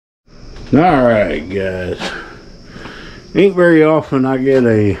Alright guys, ain't very often I get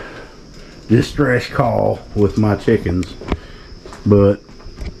a distress call with my chickens, but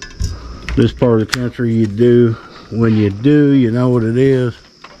this part of the country you do. When you do, you know what it is.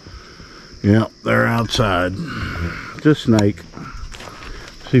 Yep, they're outside. It's a snake.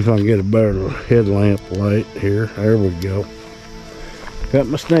 See if I can get a better headlamp light here. There we go. Got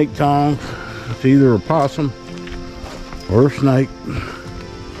my snake tongs. It's either a possum or a snake.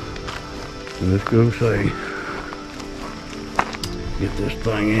 Let's go see. Get this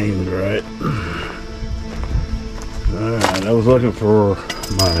thing aimed right. Alright, I was looking for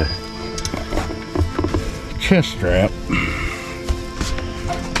my chest strap.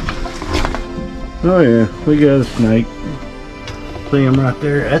 Oh yeah, we got a snake. See him right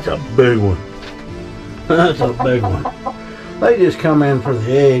there? That's a big one. That's a big one. They just come in for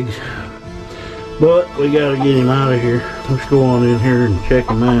the eggs. But we gotta get him out of here. Let's go on in here and check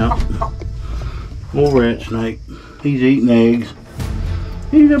him out. Old rat snake. He's eating eggs.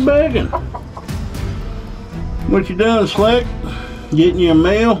 He's a begging. What you doing, Slick? Getting you a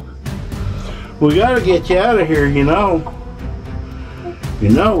meal? We gotta get you out of here, you know. You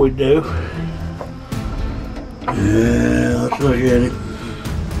know we do. Yeah, let's look at him.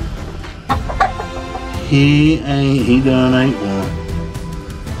 He done ain't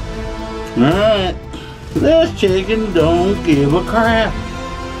one. Alright. This chicken don't give a crap.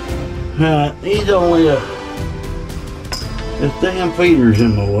 He's only this damn feeder's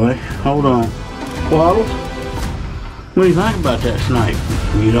in the way. Hold on. Waddles? What do you think about that snake?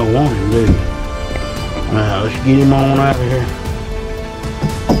 You don't want him, do you? Now, let's get him on out of here.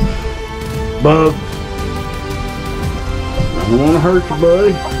 Bug. I don't want to hurt you,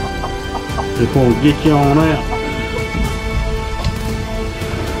 buddy. Just want to get you on out.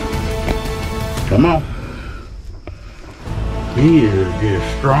 Come on. He is just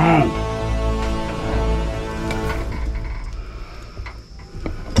strong.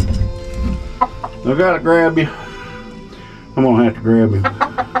 I gotta grab you. I'm gonna have to grab him.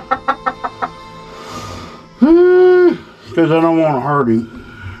 Because I don't want to hurt him.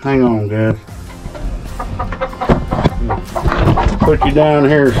 Hang on, guys. Put you down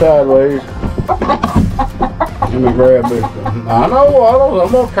here sideways. Let me grab this one. I know, Waddles.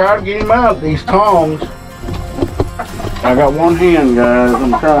 I'm gonna try to get him out. These tongs. I got one hand, guys.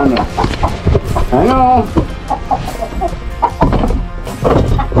 I'm trying to. Hang on.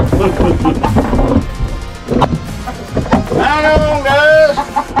 Hang on, guys.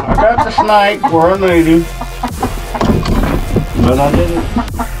 I got the snake where I need him. But I didn't.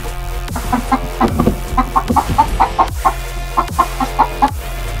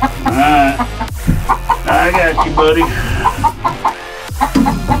 Alright. I got you, buddy.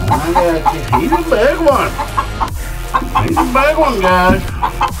 I got you. He's a big one. He's a big one, guys.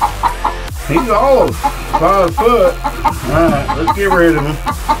 He's all of 5 foot. Alright, let's get rid of him.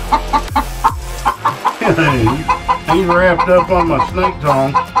 He's wrapped up on my snake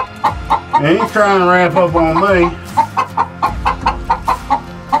tongue. And he's trying to wrap up on me.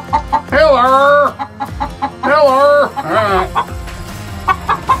 Hello! Hello! Alright.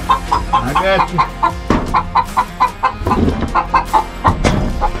 I got you.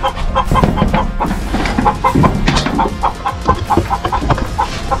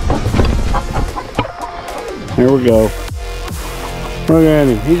 There we go. Look at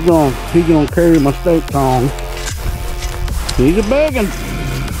him. He's gonna carry my steak tongs. He's a begging.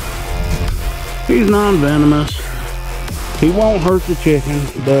 He's non-venomous. He won't hurt the chicken,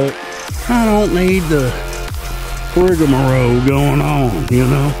 but I don't need the rigmarole going on, you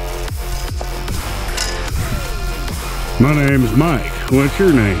know. My name is Mike. What's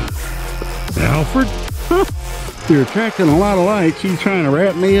your name? Alfred? Huh. You're attracting a lot of lights. You trying to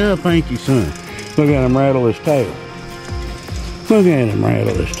wrap me up, ain't you, son? Look at him rattle his tail. Look at him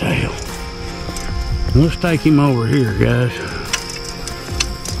rattle his tail. Let's take him over here, guys.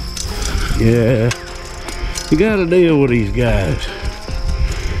 Yeah. You gotta deal with these guys.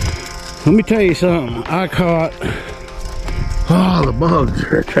 Let me tell you something. I caught... Oh, the bugs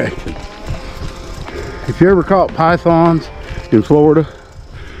are attracting. If you ever caught pythons in Florida,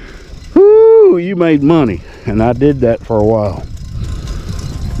 whoo, you made money. And I did that for a while.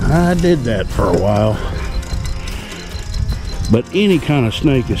 But any kind of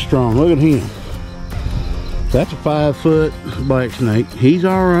snake is strong. Look at him. That's a 5 foot black snake. He's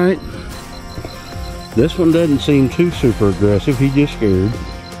all right. This one doesn't seem too super aggressive. He's just scared.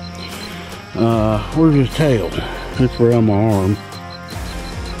 Where's his tail? That's around my arm.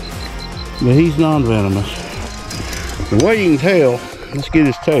 But he's non-venomous. The way you can tell, let's get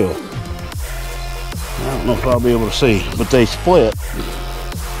his tail. I don't know if I'll be able to see, but they split.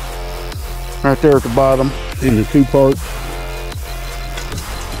 right there at the bottom in the 2 parts.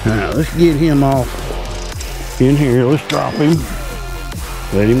 Now let's get him off in here. Let's drop him.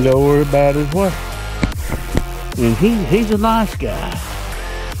 Let him go about his way. And he's a nice guy.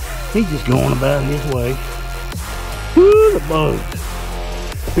 He's just going about his way. Woo, the bugs.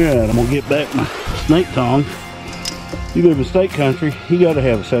 Yeah, I'm gonna get back my snake tongs. You live in snake country, you gotta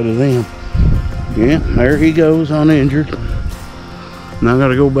have a set of them. Yeah, there he goes, uninjured. Now I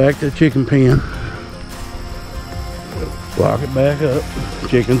gotta go back to the chicken pen. Lock it back up.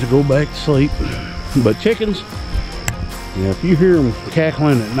 Chickens will go back to sleep. But chickens, yeah, if you hear them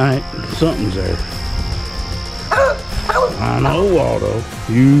cackling at night, something's there. I know, Waldo.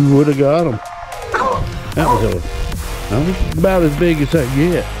 You would have got them. That was about as big as they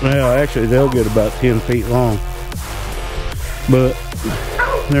get. Well, actually, they'll get about 10 feet long. But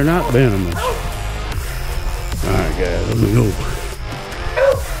they're not venomous. Alright, guys, let me go.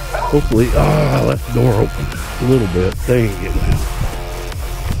 Hopefully, I left the door open a little bit. They ain't getting out.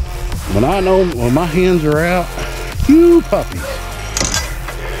 When I know when my hens are out, you puppies.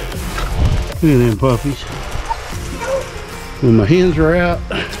 Look at them puppies. When my hens are out,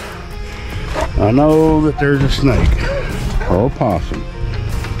 I know that there's a snake or a possum.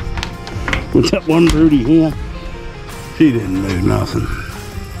 With that one broody hen, she didn't do nothing.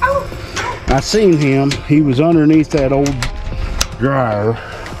 I seen him. He was underneath that old dryer.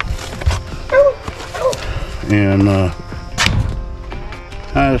 And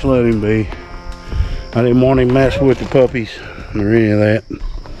I just let him be. I didn't want him to mess with the puppies or any of that.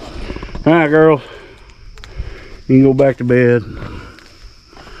 Alright, girls. You can go back to bed.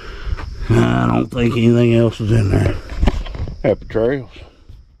 I don't think anything else is in there. Happy trails.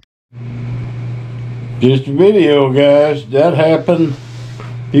 Just a video, guys. That happened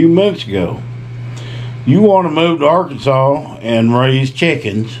a few months ago. You want to move to Arkansas and raise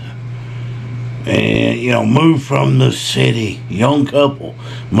chickens. And, you know, move from the city. Young couple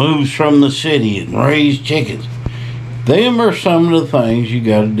moves from the city and raise chickens. Them are some of the things you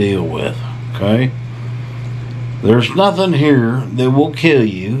got to deal with. Okay? There's nothing here that will kill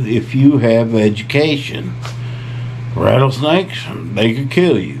you if you have education. Rattlesnakes, they could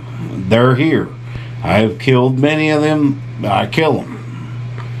kill you. They're here. I have killed many of them. I kill them.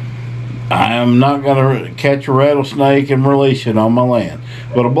 I am not going to catch a rattlesnake and release it on my land.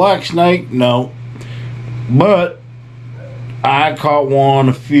 But a black snake, no. But I caught one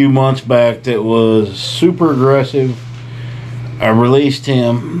a few months back that was super aggressive. I released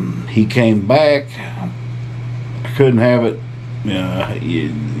him. He came back. Couldn't have it.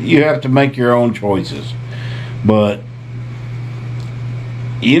 You have to make your own choices, but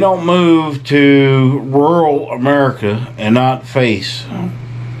you don't move to rural America and not face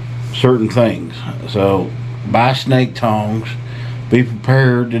certain things. So buy snake tongs, be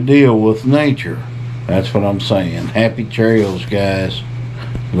prepared to deal with nature. That's what I'm saying. Happy trails, guys.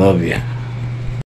 Love you.